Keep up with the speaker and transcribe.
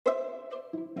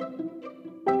Hey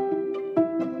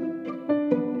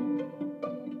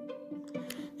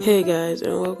guys,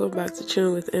 and welcome back to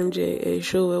Chilling with MJ, a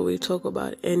show where we talk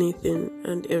about anything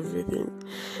and everything.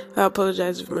 I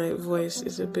apologize if my voice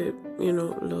is a bit,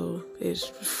 low. It's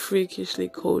freakishly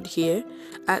cold here,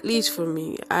 at least for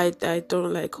me. I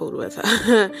don't like cold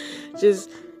weather. Just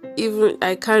even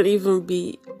I can't even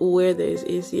be where there is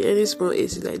AC. Any small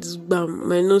AC like this, bam,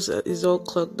 my nose is all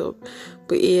clogged up.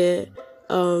 But yeah,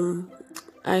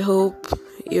 I hope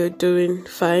you're doing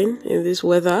fine in this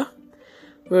weather.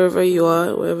 Wherever you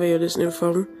are, wherever you're listening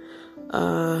from.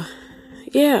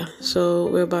 So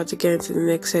we're about to get into the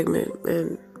next segment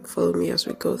and follow me as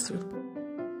we go through.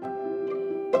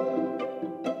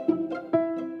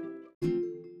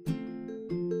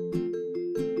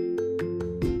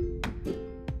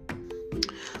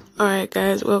 Alright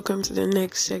guys, welcome to the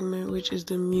next segment, which is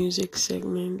the music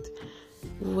segment,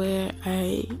 where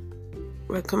I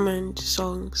recommend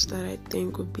songs that I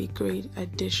think would be great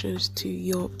additions to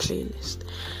your playlist.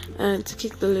 And to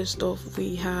kick the list off,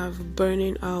 we have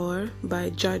Burning Hour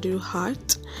by Jadu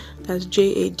Heart. That's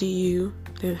Jadu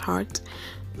then Heart.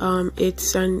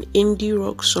 It's an indie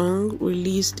rock song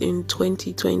released in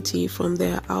 2020 from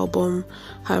their album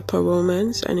Hyper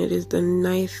Romance, and it is the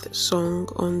 9th song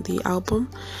on the album,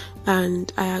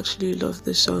 and I actually love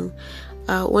this song.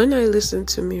 When I listen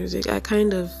to music, I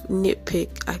kind of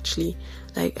nitpick actually.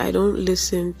 Like, I don't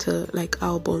listen to like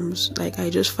albums. Like, I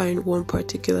just find one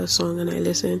particular song and I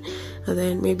listen, and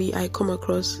then maybe I come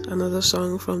across another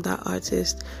song from that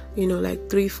artist, like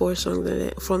 3-4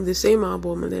 songs from the same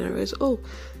album, and then I realize, oh,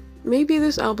 maybe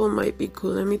this album might be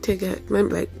cool. Let me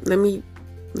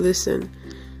listen.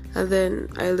 And then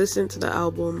I listen to the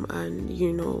album and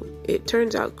it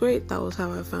turns out great. That was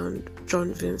how I found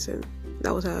John Vincent.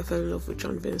 That was how I fell in love with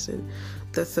John Vincent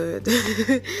the third.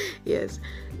 Yes.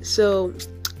 So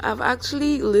I've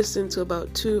actually listened to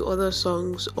about 2 other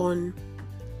songs on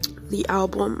the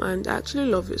album and actually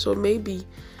love it. So maybe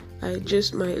I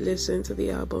just might listen to the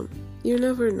album. You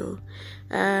never know.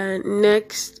 And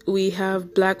next we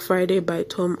have Black Friday by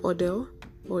Tom Odell.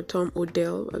 Or Tom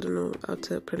Odell, I don't know how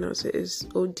to pronounce it. It's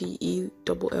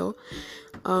Odell.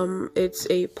 It's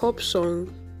a pop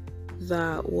song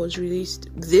that was released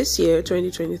this year,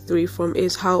 2023, from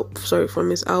his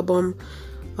album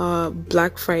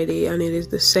Black Friday, and it is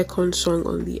the 2nd song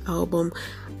on the album.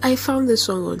 I found this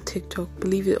song on TikTok,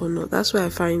 believe it or not. That's where I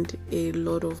find a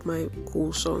lot of my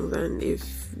cool songs, and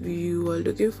if you are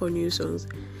looking for new songs,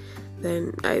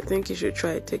 then I think you should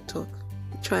try TikTok.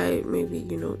 Try maybe,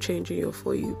 changing your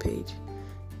For You page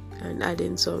and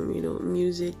adding some,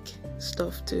 music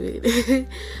stuff to it.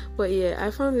 But yeah,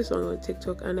 I found this song on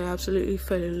TikTok and I absolutely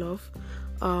fell in love.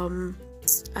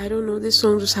 I don't know, this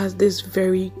song just has this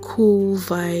very cool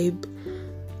vibe.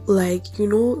 Like,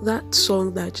 that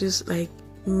song that just like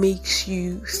makes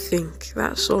you think.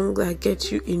 That song that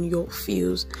gets you in your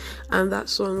feels. And that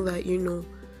song that,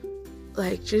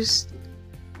 like just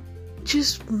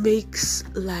makes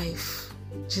life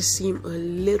just seem a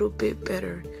little bit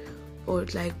better. Or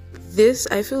like this,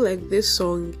 I feel like this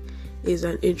song is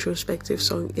an introspective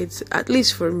song. It's, at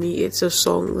least for me, it's a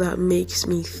song that makes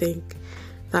me think,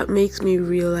 that makes me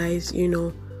realize,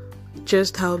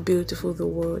 just how beautiful the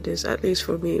world is. At least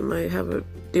for me,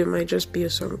 it might just be a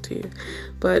song to you.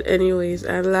 But anyways,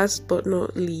 and last but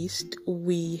not least,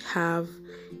 we have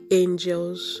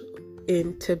Angels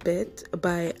in Tibet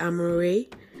by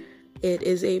Amaray. It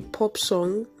is a pop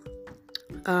song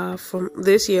from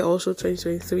this year, also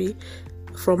 2023,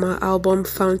 from our album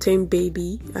Fountain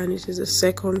Baby, and it is the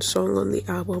 2nd song on the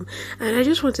album. And I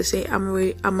just want to say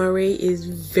Amaray is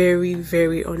very,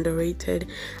 very underrated.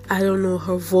 I don't know,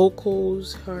 her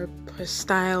vocals, her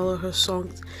style, her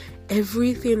songs,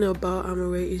 everything about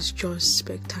Amaray is just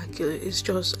spectacular. It's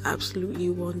just absolutely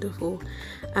wonderful.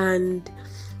 And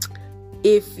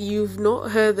if you've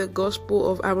not heard the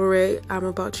gospel of Amaray, I'm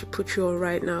about to put you on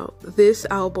right now. This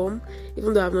album,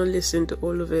 even though I've not listened to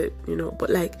all of it, but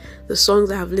like the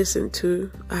songs I have listened to,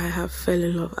 I have fell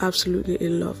in love, absolutely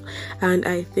in love. And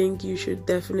I think you should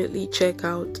definitely check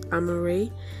out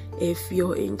Amaray if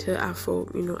you're into Afro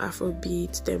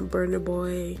beats, then Burna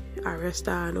Boy,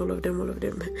 Arresta, and all of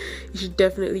them. You should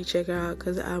definitely check her out,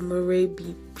 because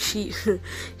Amaray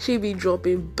she be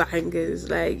dropping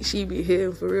bangers. Like, she be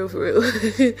hitting for real.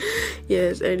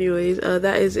 Yes, anyways,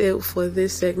 that is it for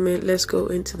this segment. Let's go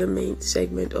into the main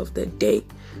segment of the day,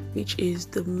 which is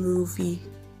the movie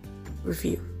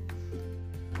review.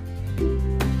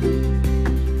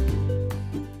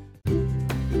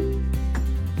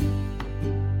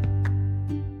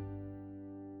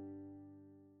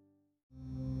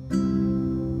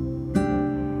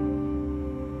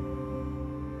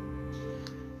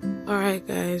 Alright,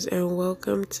 guys, and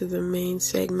welcome to the main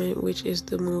segment, which is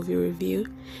the movie review.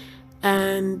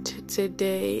 And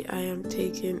today I am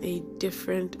taking a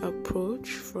different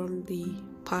approach from the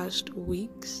past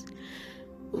weeks,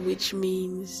 which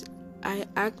means I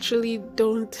actually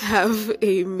don't have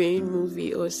a main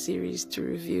movie or series to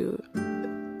review.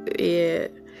 Yeah.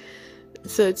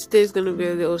 So today's gonna be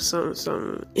a little some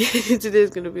today's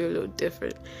gonna be a little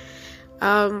different.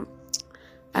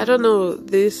 I don't know,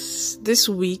 this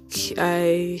week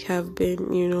I have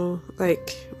been,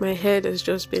 like my head has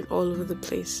just been all over the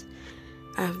place.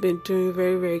 I've been doing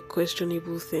very, very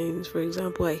questionable things. For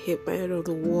example, I hit my head on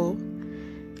the wall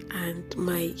and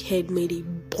my head made a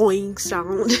boing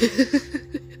sound.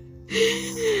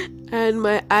 And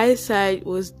my eyesight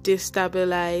was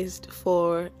destabilized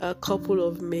for a couple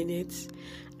of minutes.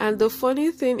 And the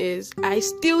funny thing is, I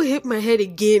still hit my head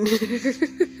again.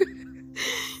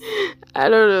 I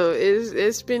don't know.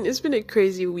 It's been a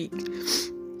crazy week.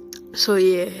 So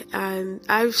yeah, and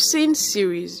I've seen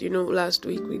series. Last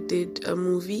week we did a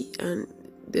movie, and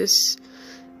this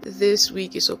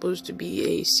week is supposed to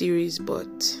be a series,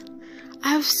 but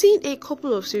I've seen a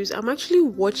couple of series. I'm actually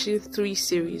watching 3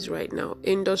 series right now: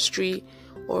 Industry,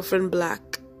 Orphan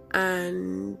Black,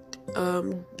 and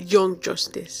Young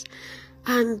Justice.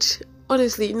 And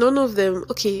honestly, none of them.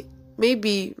 Okay,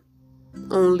 maybe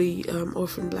only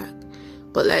Orphan Black,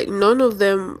 but like none of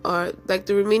them are, like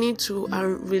the remaining 2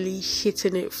 aren't really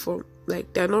hitting it for,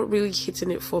 like they're not really hitting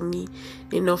it for me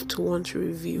enough to want to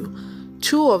review.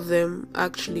 2 of them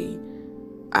actually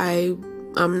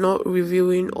I'm not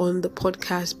reviewing on the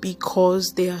podcast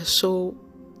because they are so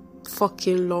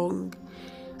fucking long,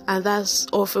 and that's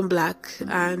Orphan Black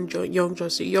and Young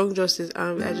Justice. Young Justice,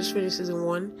 I just finished season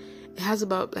 1. It has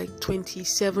about like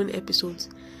 27 episodes,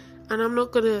 and I'm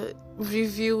not gonna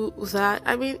review that.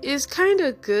 I mean, it's kind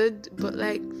of good, but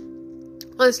like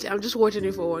honestly, I'm just watching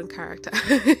it for one character.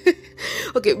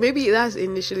 Okay, maybe that's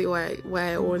initially why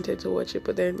I wanted to watch it,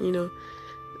 but then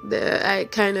I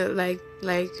kind of like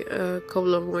a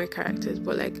couple of more characters.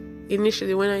 But like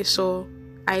initially when I saw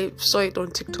it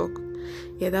on TikTok.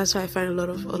 Yeah, that's why I find a lot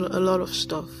of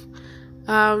stuff.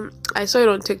 I saw it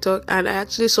on TikTok, and I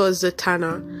actually saw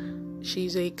Zatanna.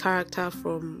 She's a character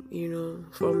from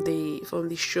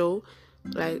the show,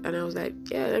 like, and I was like,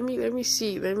 yeah, let me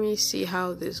see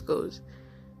how this goes.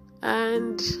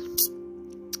 And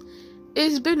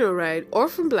it's been alright.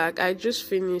 Orphan Black, I just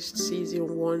finished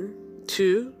season 1,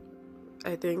 2,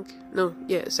 I think. No,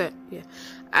 yeah,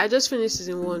 I just finished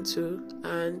season 1, 2,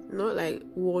 and not like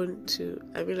 1, 2.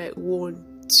 I mean like 1,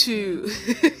 2.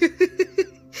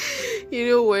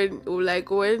 When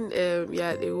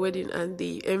the wedding and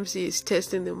the MC is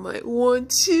testing the mic, 1,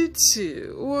 2,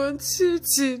 2, 1, 2,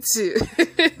 2, 2.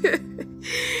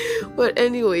 But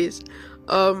anyways,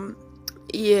 what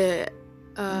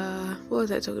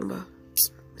was I talking about?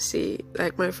 See,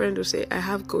 like my friend will say, I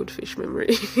have goldfish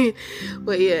memory.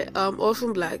 But yeah,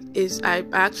 Orphan Black I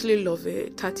actually love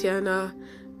it. Tatiana,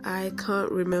 I can't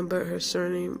remember her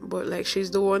surname, but like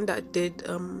she's the one that did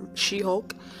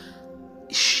She-Hulk.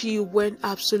 She went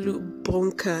absolute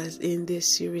bonkers in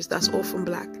this series. That's Orphan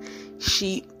Black.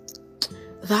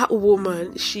 That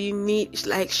woman, she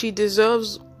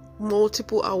deserves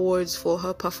multiple awards for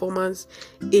her performance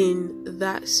in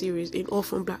that series, in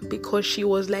Orphan Black, because she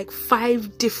was like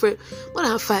 5 different, more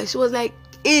than 5, she was like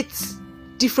 8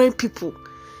 different people.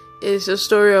 It's a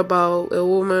story about a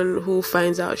woman who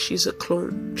finds out she's a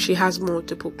clone. She has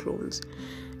multiple clones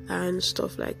and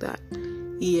stuff like that.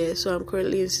 Yeah, so I'm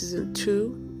currently in season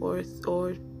 2 or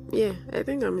yeah, I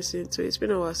think I'm in season 2. It's been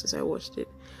a while since I watched it.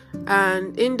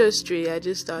 And Industry, I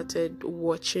just started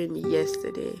watching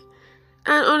yesterday.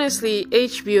 And honestly,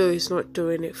 HBO is not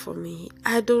doing it for me.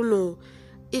 I don't know.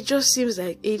 It just seems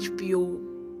like HBO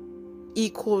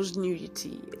equals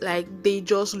nudity. Like, they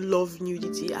just love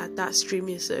nudity at that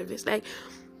streaming service. Like,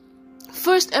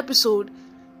 first episode,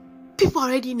 people are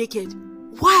already naked.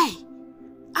 Why?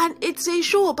 And it's a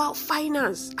show about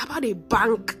finance, about a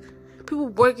bank. People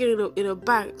working in a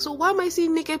bank. So why am I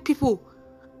seeing naked people?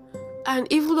 And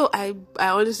even though I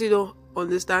honestly don't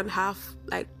understand half,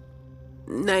 like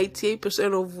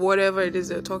 98% of whatever it is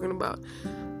they're talking about,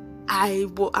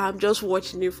 I'm just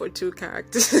watching it for 2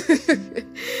 characters.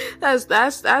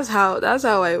 that's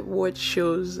how I watch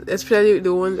shows, especially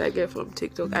the ones I get from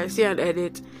TikTok. I see an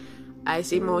edit, I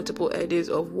see multiple edits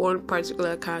of one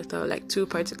particular character, like 2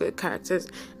 particular characters,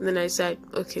 and then I decide,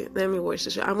 okay, let me watch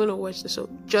the show. I'm gonna watch the show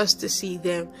just to see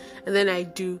them, and then I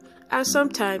do. And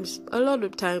sometimes, a lot of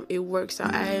the time, it works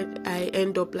out. I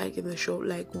end up like in the show,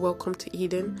 like Welcome to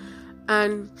Eden,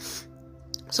 and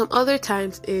some other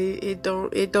times it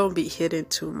don't be hidden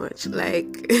too much.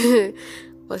 Like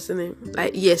what's the name?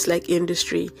 Like, yes, like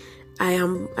industry.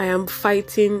 I'm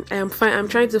fighting. I'm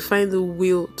trying to find the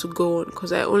will to go on,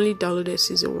 because I only downloaded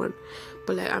season 1,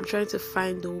 but like I'm trying to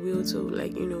find the will to,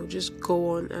 like, just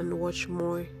go on and watch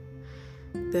more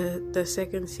the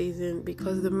second season,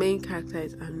 because the main character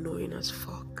is annoying as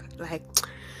fuck. Like,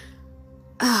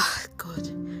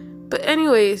 God. But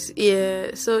anyways,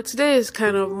 yeah, so today is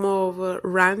kind of more of a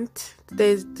rant.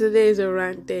 Today is a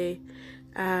rant day,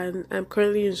 and I'm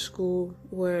currently in school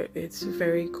where it's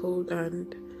very cold,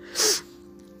 and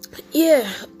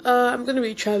yeah, I'm gonna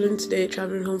be traveling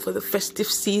home for the festive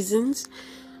seasons,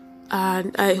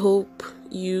 and I hope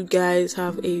you guys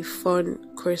have a fun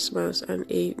Christmas and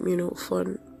a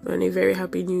fun and a very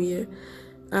happy New Year.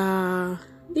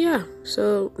 Yeah,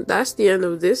 so that's the end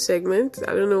of this segment.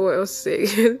 I don't know what else to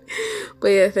say. But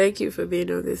yeah, thank you for being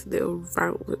on this little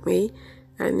rant with me.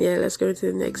 And yeah, let's go into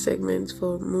the next segment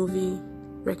for movie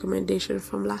recommendation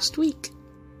from last week.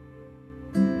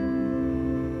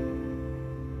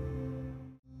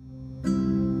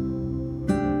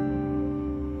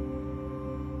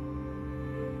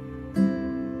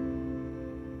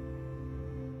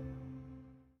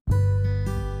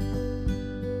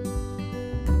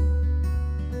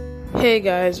 Hey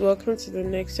guys, welcome to the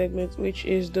next segment, which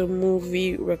is the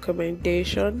movie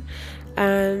recommendation.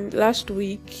 And last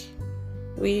week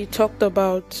we talked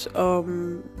about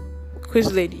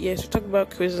Quiz Lady. Yes, we talked about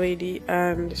Quiz Lady,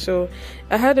 and so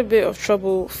I had a bit of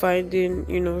trouble finding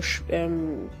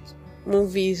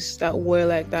movies that were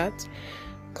like that,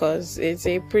 because it's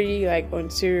a pretty like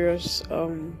unserious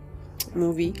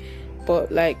movie.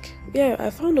 But like, yeah, I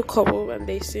found a couple and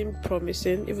they seem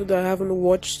promising, even though I haven't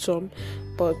watched some,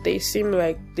 but they seem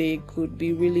like they could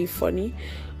be really funny.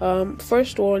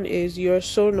 First one is You're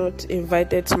So Not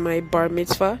Invited to My Bar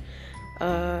Mitzvah.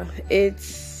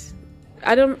 It's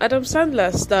Adam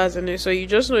Sandler stars in it, so you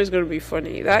just know it's gonna be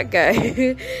funny. That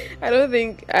guy, I don't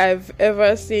think I've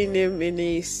ever seen him in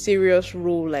a serious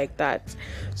role like that.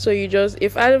 So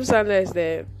if Adam Sandler is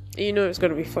there, you know it's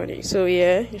gonna be funny. So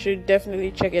yeah, you should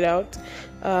definitely check it out.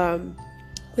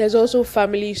 There's also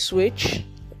Family Switch,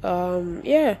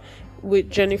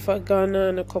 with Jennifer Garner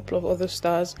and a couple of other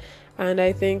stars, and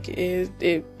I think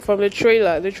from the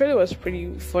trailer was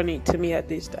pretty funny to me. At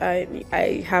least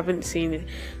I haven't seen it,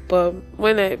 but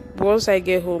once I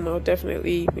get home, I'll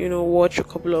definitely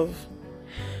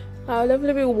I'll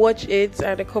definitely watch it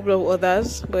and a couple of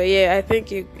others. But yeah, I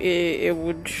think it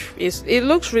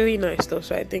looks really nice though,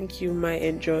 so I think you might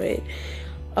enjoy it.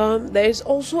 There is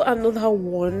also another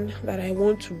one that I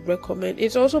want to recommend.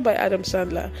 It's also by Adam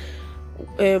Sandler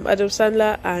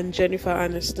and Jennifer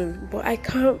Aniston, but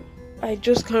I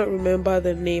just can't remember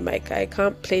the name. I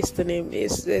can't place the name.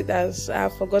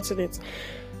 I've forgotten it.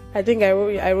 I think I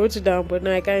wrote it down, but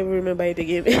now I can't even remember it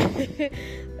again.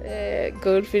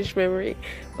 Goldfish memory.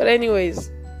 But anyways,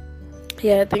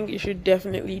 yeah, I think you should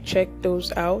definitely check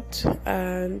those out.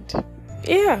 And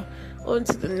yeah, on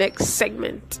to the next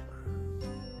segment.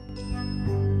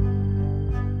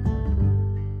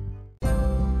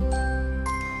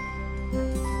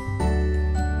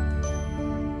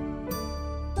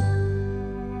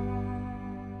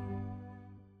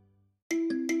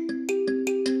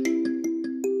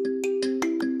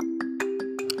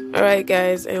 Alright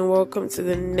guys, and welcome to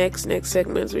the next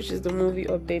segment, which is the movie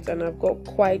updates, and I've got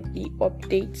quite the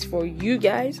updates for you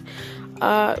guys.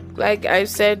 Like I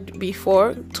said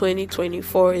before,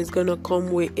 2024 is gonna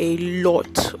come with a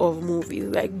lot of movies,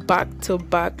 like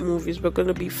back-to-back movies. We're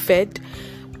gonna be fed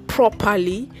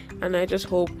properly, and I just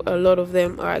hope a lot of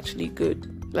them are actually good.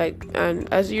 And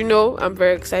as you know, I'm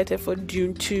very excited for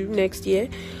Dune 2 next year.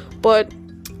 But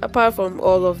apart from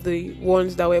all of the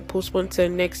ones that were postponed to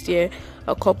next year,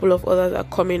 a couple of others are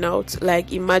coming out,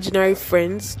 like Imaginary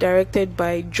Friends, directed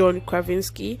by John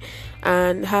Krasinski,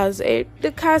 and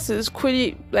the cast is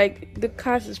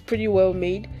pretty well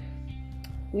made.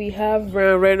 We have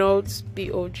Ryan Reynolds,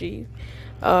 B.O.G.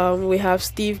 We have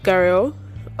Steve Carell,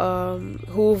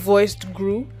 who voiced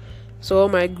Gru. So all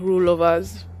my Gru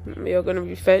lovers, you're gonna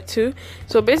be fed too.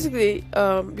 So basically,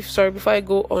 before I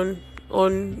go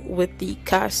on with the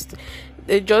cast,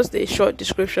 just a short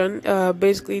description.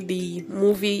 Basically the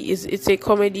movie it's a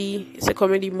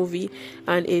comedy movie,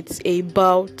 and it's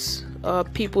about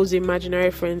people's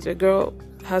imaginary friends. A girl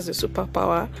has a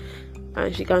superpower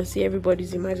and she can see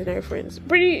everybody's imaginary friends.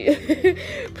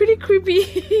 Pretty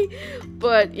creepy,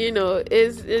 but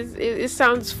it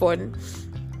sounds fun.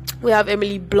 We have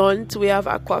Emily Blunt, we have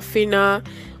Aquafina,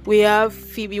 we have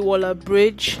Phoebe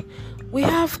Waller-Bridge. We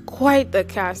have quite the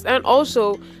cast. And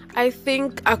also, I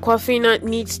think Aquafina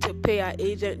needs to pay her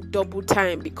agent double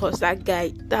time because that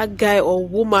guy or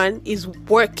woman is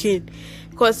working.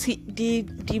 Because the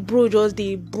bro just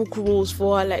the book rules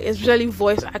for her, like especially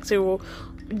voice acting role.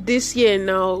 This year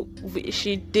now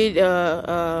she did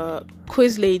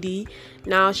quiz lady.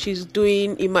 Now she's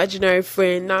doing imaginary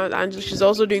friend now, and she's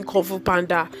also doing Kung Fu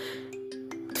Panda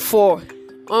 4.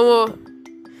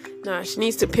 Nah, she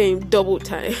needs to pay him double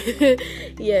time.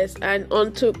 Yes, and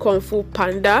onto Kung Fu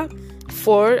Panda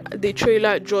 4. The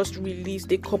trailer just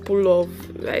released a couple of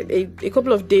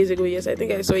days ago. Yes, I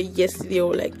think I saw it yesterday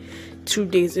or like 2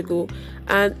 days ago,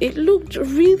 and it looked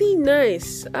really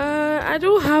nice. I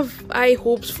don't have high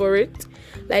hopes for it.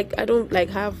 Like, I don't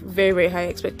have very, very high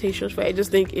expectations for it. I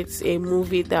just think it's a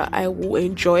movie that I will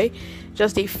enjoy.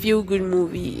 Just a feel good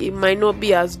movie. It might not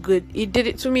be as good. It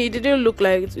didn't look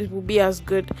like it will be as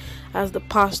good as the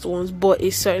past ones, but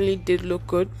it certainly did look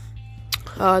good.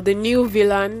 The new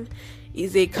villain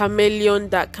is a chameleon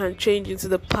that can change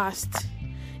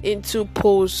into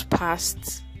Poe's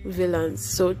past villains.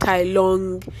 So Tai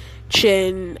Long,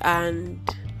 Chen, and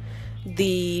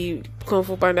the Kung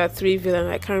Fu Panda 3 villain,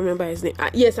 I can't remember his name.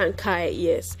 Yes, and Kai,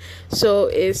 yes. So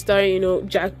it's starring,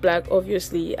 Jack Black,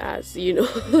 obviously, as,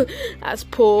 as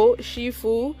Po.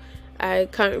 Shifu, I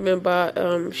can't remember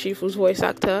Shifu's voice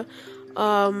actor.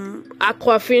 Aquafina.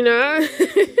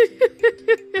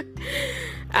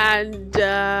 And,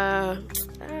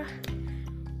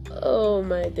 oh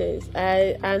my days.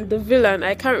 And the villain,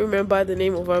 I can't remember the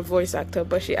name of her voice actor,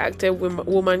 but she acted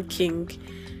Woman King.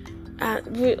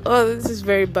 This is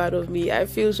very bad of me. I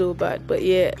feel so bad, but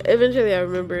yeah, eventually I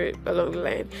remember it along the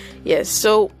line. Yes,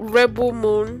 so Rebel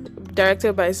Moon,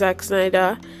 directed by Zack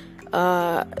Snyder,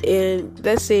 and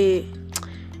let's say,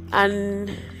 and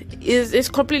is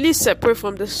completely separate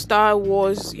from the Star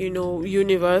Wars,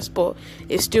 universe, but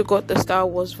it's still got the Star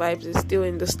Wars vibes. It's still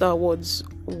in the Star Wars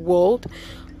world.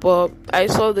 But I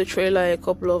saw the trailer a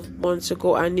couple of months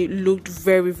ago and it looked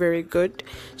very, very good.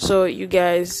 So you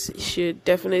guys should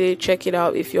definitely check it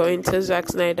out if you're into Zack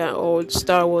Snyder or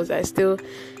Star Wars. I still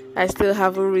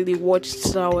haven't really watched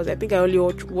Star Wars. I think I only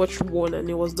watched one,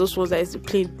 and it was those ones that I used to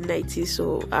play in the 90s.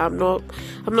 So I'm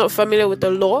not familiar with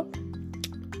the lore.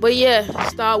 But yeah,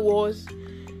 Star Wars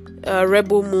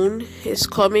Rebel Moon is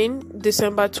coming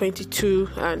December 22,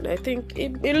 and I think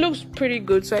it looks pretty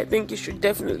good, so I think you should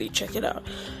definitely check it out.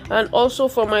 And also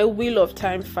for my Wheel of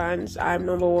Time fans, I'm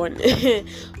number one.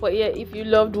 But yeah, if you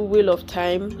loved Wheel of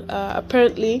Time,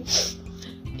 apparently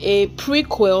a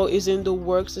prequel is in the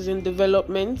works, is in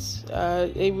development.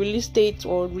 A release date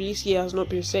or release year has not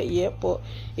been set yet, but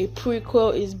a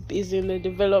prequel is in the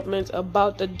development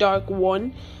about the Dark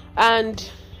One, and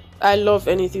I love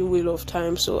anything Wheel of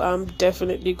Time, so I'm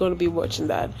definitely going to be watching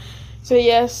that. So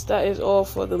yes, that is all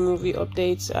for the movie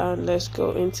updates, and let's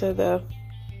roll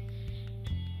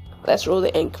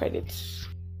the end credits.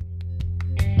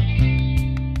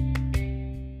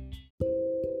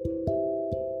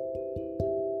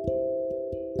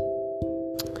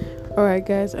 Alright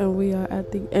guys, and we are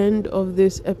at the end of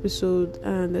this episode,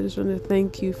 and I just want to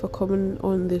thank you for coming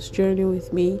on this journey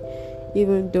with me.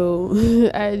 Even though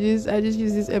I just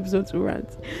use this episode to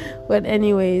rant. But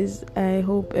anyways, I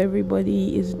hope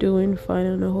everybody is doing fine,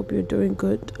 and I hope you're doing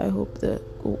good. I hope the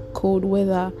cold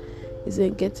weather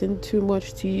isn't getting too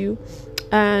much to you.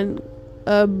 And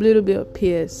a little bit of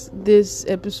PS. This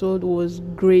episode was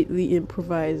greatly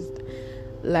improvised.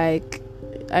 Like,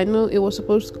 I know it was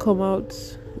supposed to come out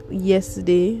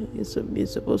yesterday. It's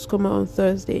supposed to come out on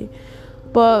Thursday.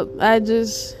 But I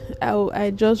just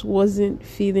wasn't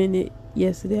feeling it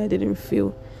yesterday. I didn't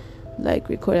feel like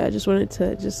recording. I just wanted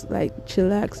to just like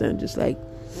chillax and just like,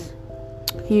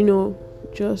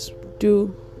 just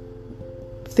do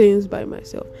things by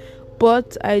myself.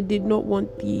 But I did not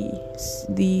want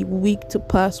the week to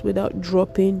pass without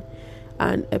dropping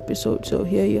an episode. So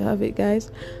here you have it,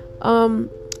 guys.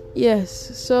 Yes,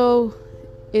 so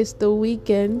it's the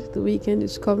weekend. The weekend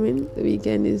is coming. The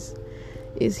weekend is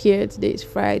here. Today's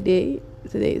Friday.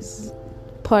 Today's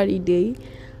party day.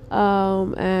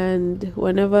 And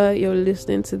whenever you're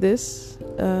listening to this,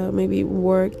 maybe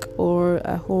work or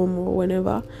at home or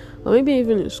whenever, or maybe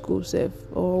even in school, safe,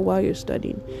 or while you're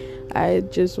studying, I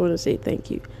just want to say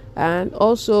thank you. And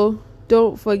also,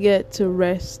 don't forget to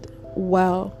rest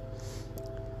while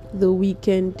the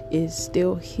weekend is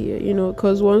still here,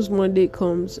 because once Monday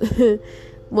comes,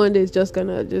 Monday is just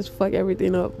gonna fuck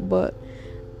everything up. But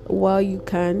while you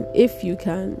can, if you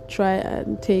can, try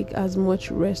and take as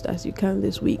much rest as you can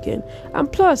this weekend.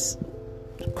 And plus,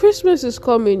 Christmas is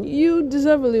coming. You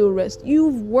deserve a little rest.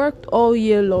 You've worked all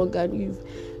year long and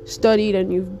studied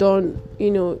and you've done,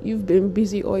 you've been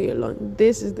busy all year long,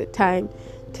 this is the time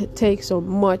to take some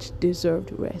much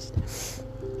deserved rest.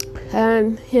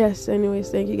 And yes, anyways,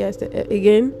 thank you guys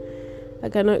again. I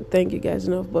cannot thank you guys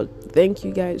enough, but thank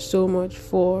you guys so much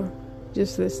for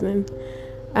just listening.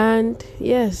 And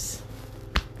yes,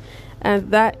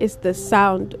 and that is the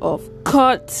sound of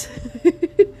cut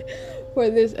for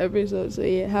this episode. So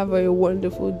yeah, have a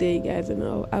wonderful day, guys, and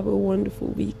I'll have a wonderful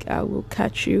week. I will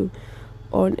catch you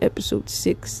on episode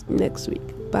 6 next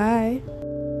week. Bye.